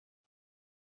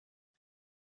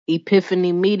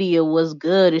Epiphany Media was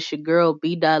good. It's your girl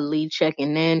B. Lee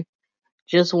checking in.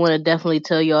 Just want to definitely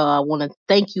tell y'all I want to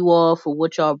thank you all for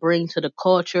what y'all bring to the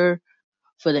culture,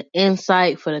 for the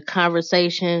insight, for the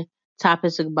conversation,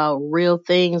 topics about real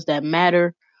things that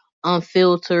matter,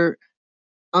 unfiltered,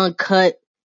 uncut.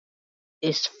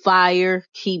 It's fire.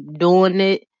 Keep doing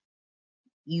it.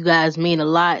 You guys mean a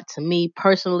lot to me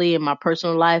personally in my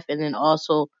personal life, and then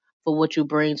also for what you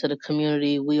bring to the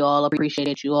community. We all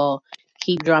appreciate you all.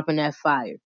 Keep dropping that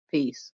fire. Peace.